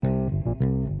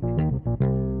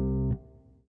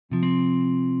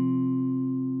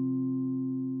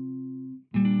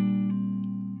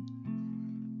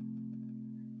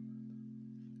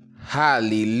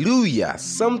Hallelujah!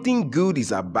 Something good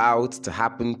is about to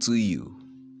happen to you.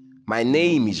 My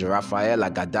name is Raphael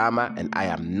Agadama, and I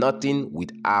am nothing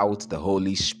without the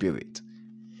Holy Spirit.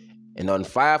 And on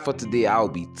Fire for Today, I'll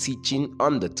be teaching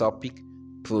on the topic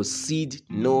Proceed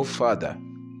No Further,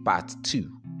 Part 2.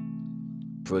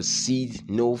 Proceed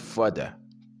No Further,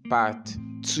 Part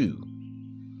 2.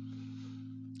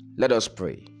 Let us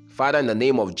pray. Father, in the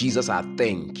name of Jesus, I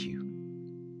thank you.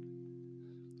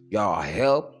 You are our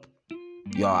help.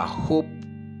 You are our hope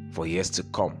for years to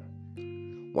come.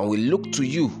 When we look to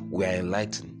you, we are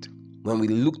enlightened. When we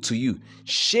look to you,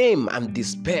 shame and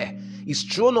despair is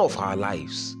thrown off our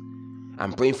lives.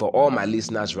 I'm praying for all my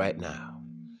listeners right now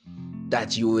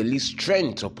that you will release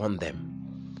strength upon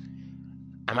them.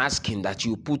 I'm asking that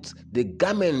you put the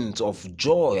garment of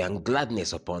joy and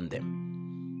gladness upon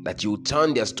them, that you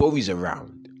turn their stories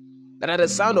around, that at the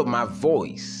sound of my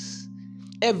voice,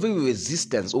 every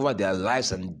resistance over their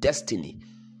lives and destiny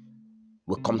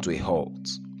will come to a halt.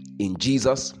 In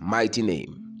Jesus' mighty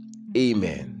name,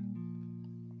 amen.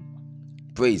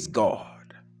 Praise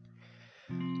God.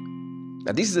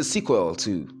 Now, this is a sequel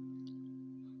to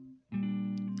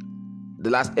the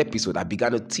last episode I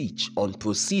began to teach on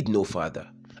Proceed No Further.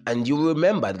 And you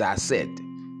remember that I said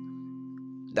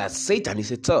that Satan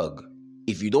is a thug.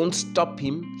 If you don't stop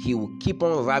him, he will keep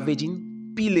on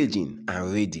ravaging, pillaging,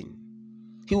 and raiding.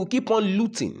 He will keep on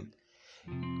looting.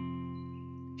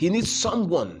 He needs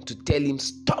someone to tell him,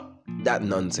 stop that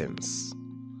nonsense.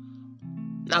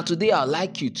 Now today I'd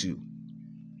like you to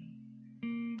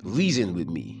reason with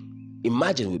me,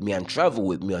 imagine with me, and travel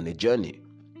with me on a journey.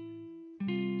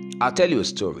 I'll tell you a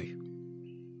story.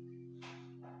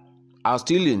 I was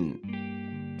still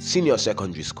in senior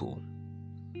secondary school.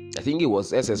 I think it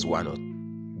was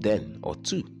SS1 or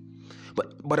 2.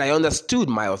 But I understood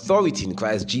my authority in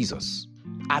Christ Jesus.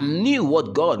 I knew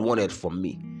what God wanted from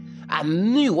me. I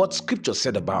knew what Scripture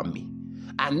said about me.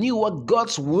 I knew what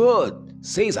God's word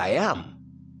says I am.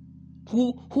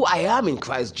 Who I am in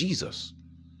Christ Jesus.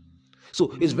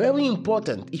 So it's very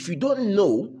important. If you don't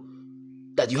know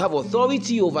that you have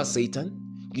authority over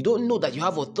Satan, you don't know that you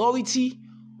have authority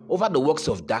over the works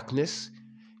of darkness,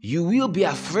 you will be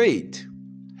afraid.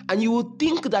 And you will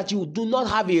think that you do not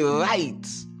have a right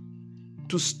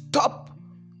to stop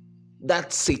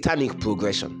that satanic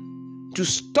progression, to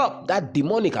stop that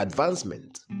demonic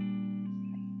advancement.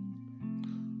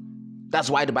 That's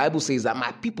why the Bible says that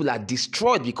my people are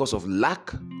destroyed because of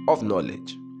lack of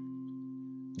knowledge.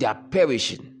 They are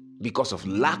perishing because of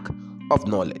lack of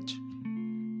knowledge.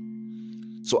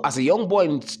 So as a young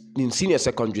boy in senior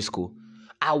secondary school,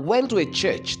 I went to a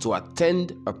church to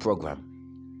attend a program.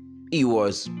 It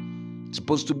was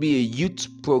supposed to be a youth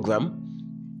program.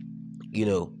 You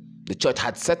know, the church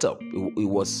had set up. It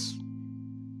was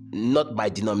not by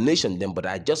denomination then, but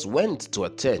I just went to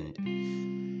attend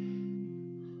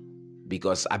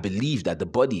because I believe that the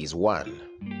body is one.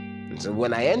 And so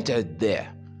when I entered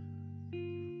there,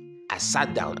 I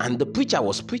sat down and the preacher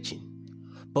was preaching,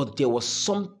 but there was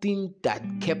something that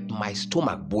kept my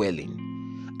stomach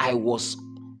boiling. I was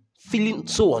feeling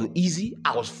so uneasy.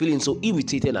 I was feeling so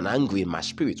irritated and angry in my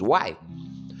spirit. Why?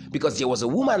 Because there was a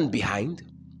woman behind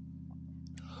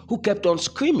who kept on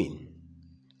screaming.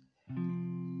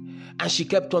 And she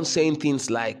kept on saying things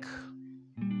like,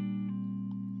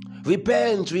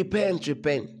 repent, repent,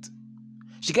 repent.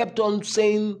 She kept on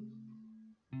saying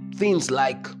things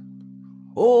like,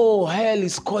 oh, hell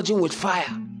is scorching with fire.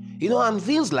 And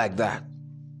things like that.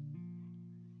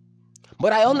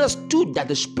 But I understood that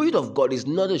the Spirit of God is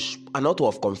not an author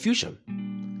of confusion.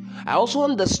 I also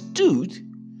understood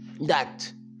that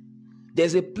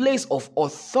there's a place of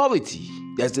authority.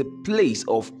 There's a place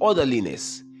of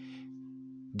orderliness.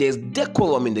 There's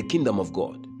decorum in the kingdom of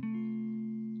God.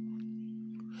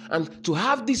 And to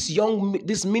have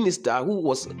this minister who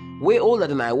was way older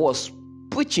than I was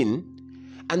preaching,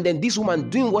 and then this woman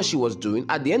doing what she was doing,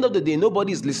 at the end of the day,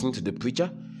 nobody is listening to the preacher.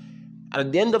 And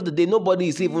at the end of the day, nobody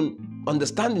is even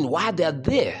understanding why they're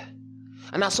there.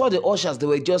 And I saw the ushers, they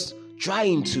were just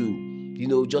trying to,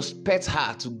 just pet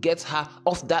her to get her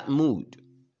off that mood.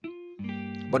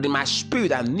 But in my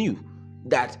spirit, I knew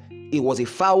that it was a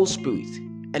foul spirit.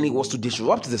 And it was to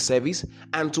disrupt the service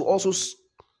and to also,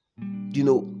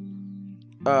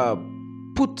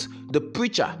 put the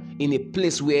preacher in a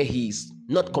place where he's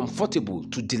not comfortable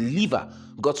to deliver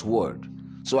God's word.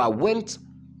 So I went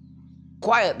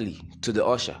quietly to the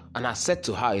usher and I said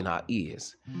to her in her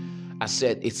ears, I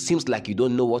said, it seems like you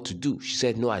don't know what to do. She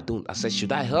said, no, I don't. I said,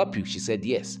 should I help you? She said,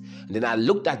 yes. And then I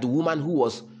looked at the woman who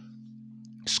was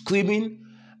screaming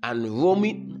and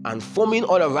roaming and foaming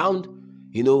all around,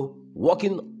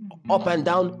 walking up and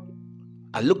down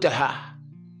I looked at her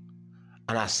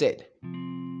and I said,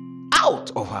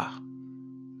 out of her,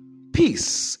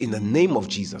 peace in the name of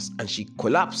Jesus. And she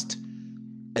collapsed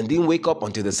and didn't wake up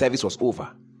until the service was over.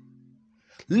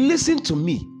 Listen to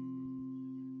me,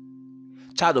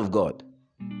 child of God.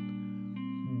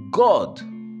 God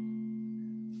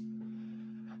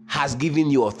has given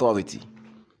you authority.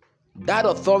 That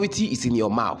authority is in your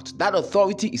mouth. That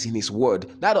authority is in His word.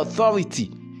 That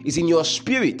authority is in your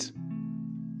spirit.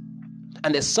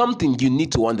 And there's something you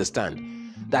need to understand,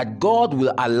 that God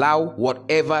will allow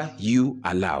whatever you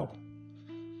allow.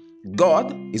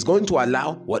 God is going to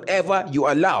allow whatever you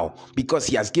allow because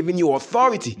He has given you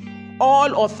authority.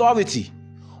 All authority,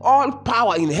 all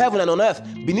power in heaven and on earth,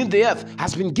 beneath the earth,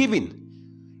 has been given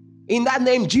in that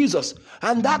name Jesus.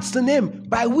 And that's the name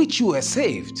by which you are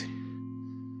saved.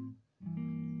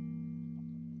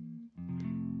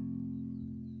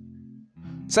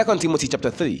 Second Timothy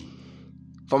chapter 3,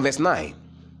 from verse 9.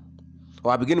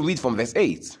 Or I begin to read from verse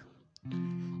 8.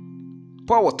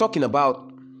 Paul was talking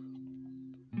about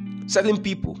certain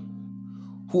people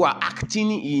who are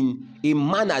acting in a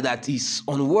manner that is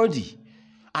unworthy,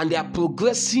 and they are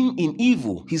progressing in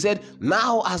evil. He said,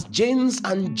 now as Jannes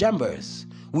and Jambres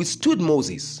withstood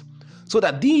Moses, so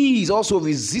that these also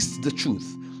resist the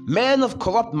truth, men of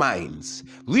corrupt minds,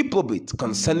 reprobate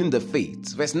concerning the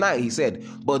faith. Verse 9, he said,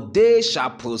 but they shall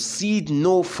proceed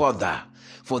no further,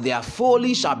 for their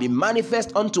folly shall be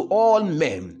manifest unto all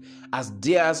men, as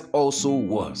theirs also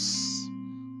was.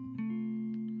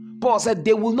 Paul said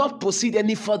they will not proceed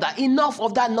any further. Enough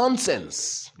of that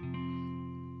nonsense.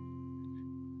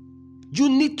 You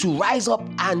need to rise up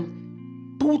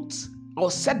and put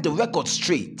or set the record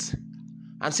straight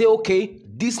and say, okay,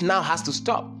 this now has to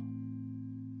stop.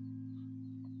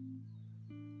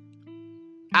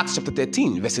 Acts chapter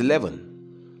 13, verse 11.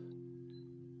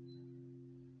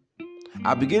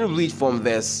 I'll begin to read from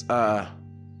verse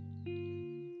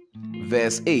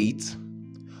 8.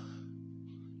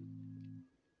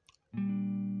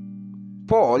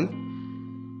 Paul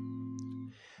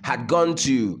had gone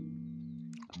to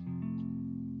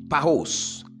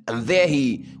Pahos, and there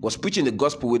he was preaching the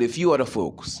gospel with a few other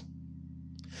folks.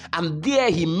 And there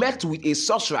he met with a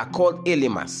sorcerer called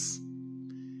Elymas.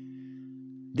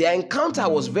 Their encounter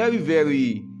was very,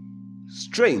 very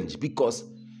strange because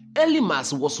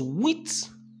Elymas was with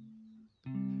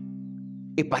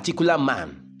a particular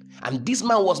man. And this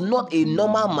man was not a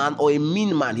normal man or a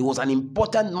mean man. He was an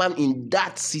important man in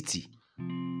that city.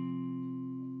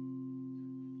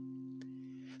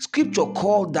 Scripture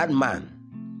called that man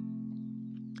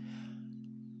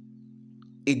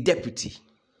a deputy.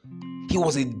 He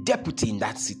was a deputy in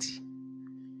that city.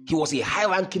 He was a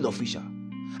high-ranking official.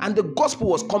 And the gospel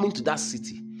was coming to that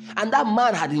city. And that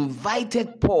man had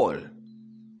invited Paul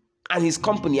and his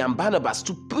company and Barnabas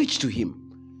to preach to him.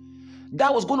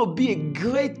 That was going to be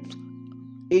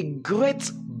a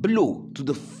great blow to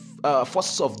the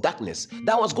forces of darkness.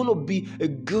 That was going to be a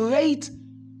great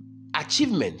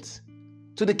achievement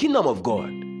to the kingdom of God.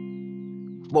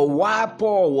 But while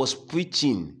Paul was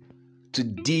preaching to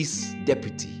this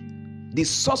deputy, the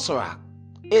sorcerer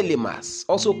Elymas,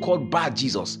 also called Bar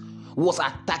Jesus, was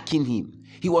attacking him.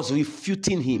 He was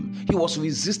refuting him. He was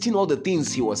resisting all the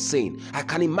things he was saying. I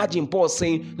can imagine Paul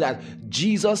saying that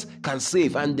Jesus can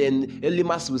save, and then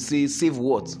Elymas will say, save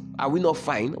what? Are we not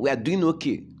fine? We are doing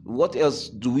okay. What else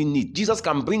do we need? Jesus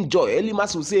can bring joy.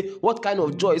 Elymas will say, what kind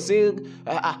of joy? Say,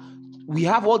 we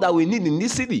have all that we need in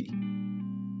this city.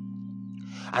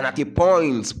 And at a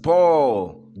point,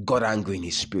 Paul got angry in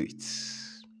his spirit.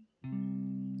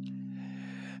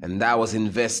 And that was in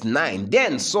verse 9.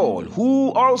 Then Saul,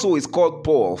 who also is called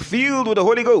Paul, filled with the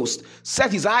Holy Ghost,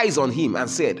 set his eyes on him and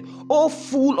said, O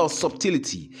full of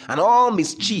subtlety and all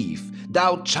mischief,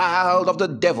 thou child of the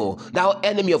devil, thou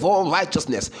enemy of all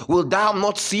righteousness, wilt thou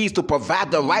not cease to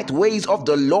pervert the right ways of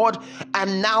the Lord?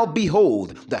 And now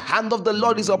behold, the hand of the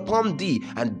Lord is upon thee,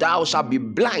 and thou shalt be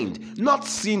blind, not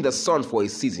seeing the sun for a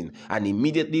season. And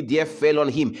immediately there fell on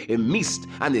him a mist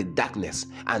and a darkness,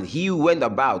 and he went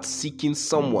about seeking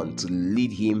someone to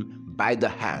lead him by the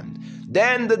hand.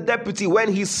 Then the deputy,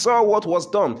 when he saw what was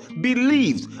done,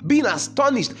 believed, being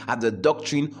astonished at the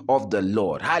doctrine of the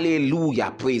Lord.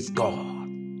 Hallelujah, praise God.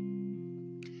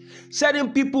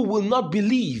 Certain people will not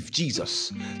believe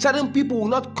Jesus. Certain people will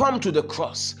not come to the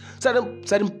cross.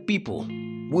 Certain people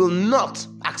will not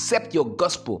accept your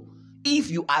gospel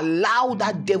if you allow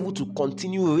that devil to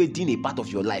continue raiding a part of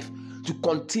your life, to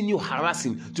continue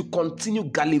harassing, to continue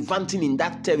gallivanting in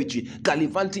that territory,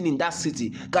 gallivanting in that city,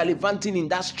 gallivanting in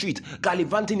that street,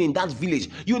 gallivanting in that village.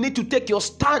 You need to take your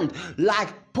stand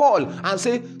like Paul and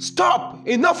say, stop,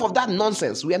 enough of that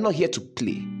nonsense. We are not here to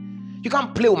play. You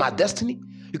can't play with my destiny.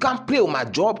 You can't play with my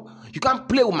job. You can't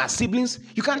play with my siblings.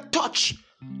 You can't touch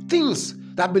things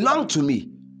that belong to me.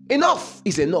 Enough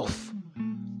is enough.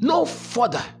 No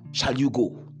further shall you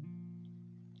go.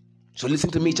 So listen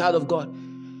to me, child of God.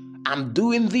 I'm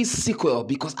doing this sequel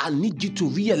because I need you to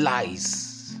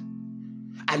realize.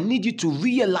 I need you to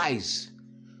realize.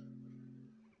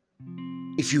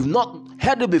 If you've not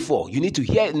heard it before, you need to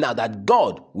hear it now, that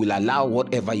God will allow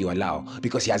whatever you allow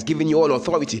because He has given you all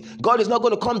authority. God is not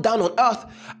going to come down on earth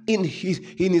in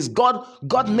His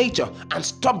God nature and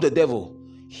stop the devil.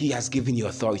 He has given you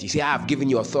authority. Say, I have given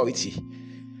you authority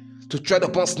to tread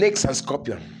upon snakes and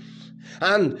scorpions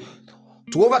and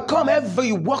to overcome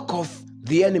every work of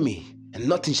the enemy, and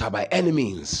nothing shall by any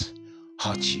means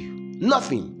hurt you.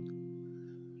 Nothing.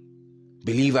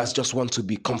 Believers just want to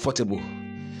be comfortable.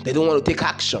 They don't want to take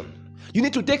action. You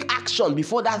need to take action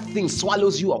before that thing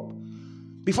swallows you up,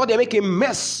 before they make a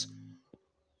mess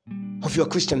of your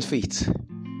Christian faith.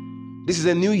 This is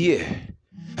a new year,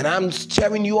 and I'm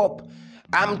stirring you up.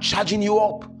 I'm charging you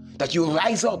up that you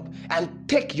rise up and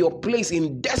take your place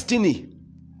in destiny.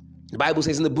 The Bible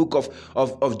says in the book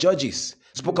of Judges,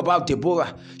 spoke about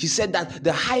Deborah. She said that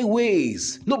the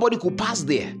highways, nobody could pass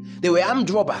there. There were armed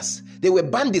robbers. There were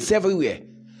bandits everywhere.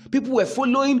 People were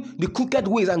following the crooked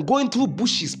ways and going through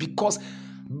bushes because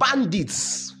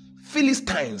bandits,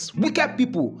 Philistines, wicked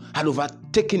people had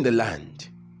overtaken the land.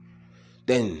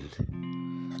 Then,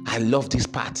 I love this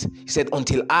part. He said,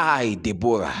 until I,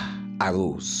 Deborah,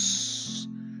 arose.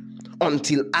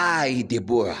 Until I,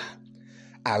 Deborah,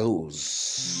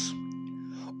 arose.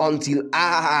 Until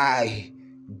I,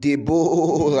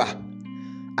 Deborah,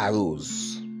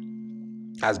 arose.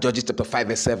 As Judges chapter 5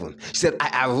 verse 7. She said,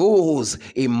 I arose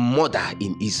a mother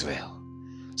in Israel.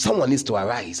 Someone needs to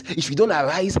arise. If you don't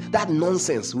arise, that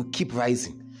nonsense will keep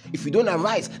rising. If you don't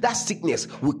arise, that sickness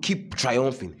will keep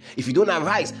triumphing. If you don't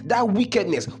arise, that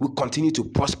wickedness will continue to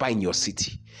prosper in your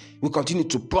city. Will continue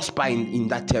to prosper in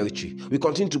that territory. Will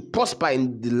continue to prosper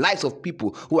in the lives of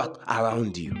people who are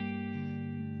around you.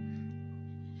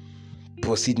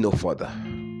 Proceed no further.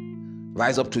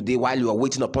 Rise up today while you are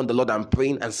waiting upon the Lord and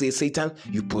praying and say, Satan,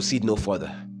 you proceed no further.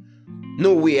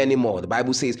 No way anymore. The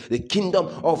Bible says the kingdom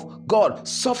of God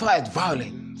suffereth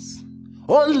violence.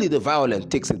 Only the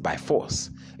violent takes it by force.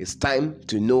 It's time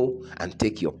to know and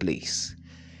take your place.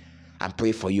 I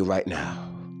pray for you right now.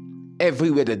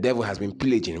 Everywhere the devil has been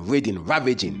pillaging, raiding,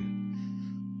 ravaging,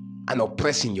 and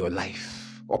oppressing your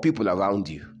life or people around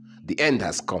you, the end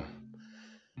has come.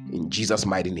 In Jesus'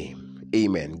 mighty name.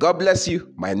 Amen. God bless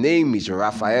you. My name is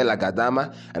Raphael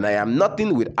Agadama, and I am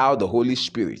nothing without the Holy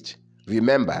Spirit.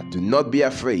 Remember, do not be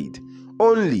afraid.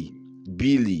 Only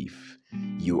believe.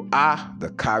 You are the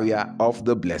carrier of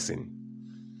the blessing.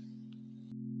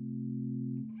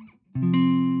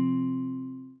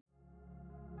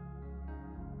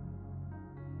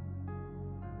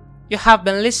 You have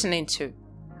been listening to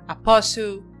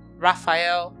Apostle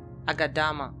Raphael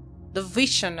Agadama, the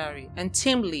visionary and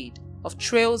team lead of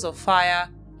Trails of Fire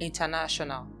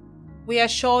International. We are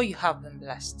sure you have been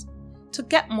blessed. To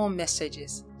get more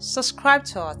messages, subscribe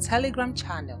to our Telegram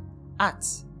channel at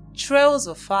Trails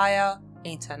of Fire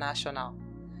International.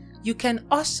 You can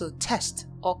also text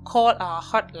or call our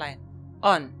hotline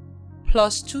on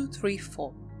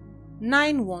 +234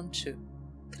 912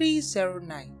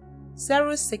 309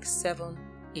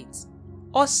 0678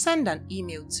 or send an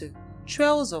email to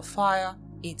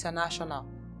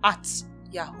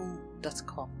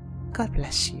trailsoffireinternational@yahoo.com. God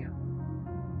bless you.